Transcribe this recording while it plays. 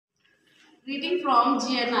Reading from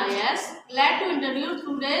GNIS. Glad to introduce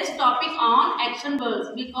today's topic on action verbs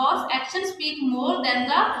because actions speak more than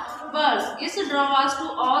the words. It draws us to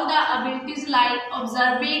all the abilities like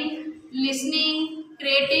observing, listening,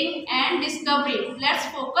 creating and discovering. Let's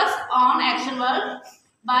focus on action verbs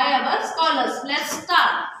by our scholars. Let's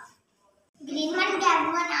start. Grade 1, Grade 1.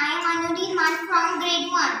 I am Anuridhan from Grade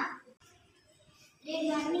 1.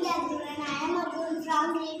 Grade 1 Grade 1. I am Arjun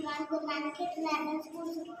from Grade 1. Good morning, kids. Learners,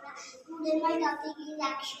 school. Today my topic is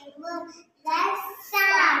action verb. Let's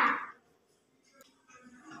start.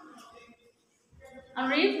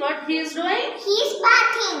 Read what he is doing. He is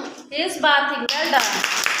bathing. He is bathing. Well done.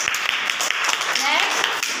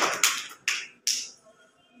 Next.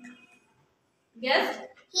 Yes.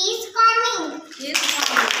 He is coming. He is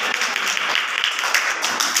coming.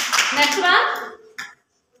 Next one.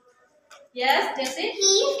 Yes, Jesse. He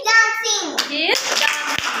is dancing. He is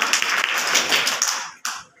dancing.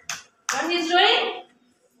 What he is doing?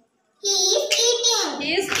 He is eating.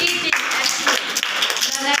 He is eating. Excellent.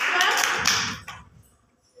 The next one.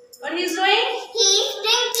 What he is doing? He is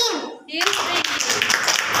drinking. He is drinking.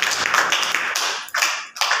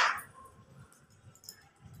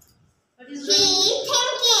 What he is He doing? is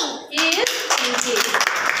thinking. He is thinking.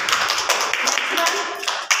 Next one.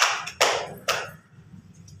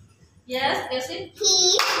 Yes, Jesse. He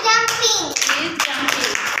is jumping. He is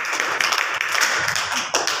jumping.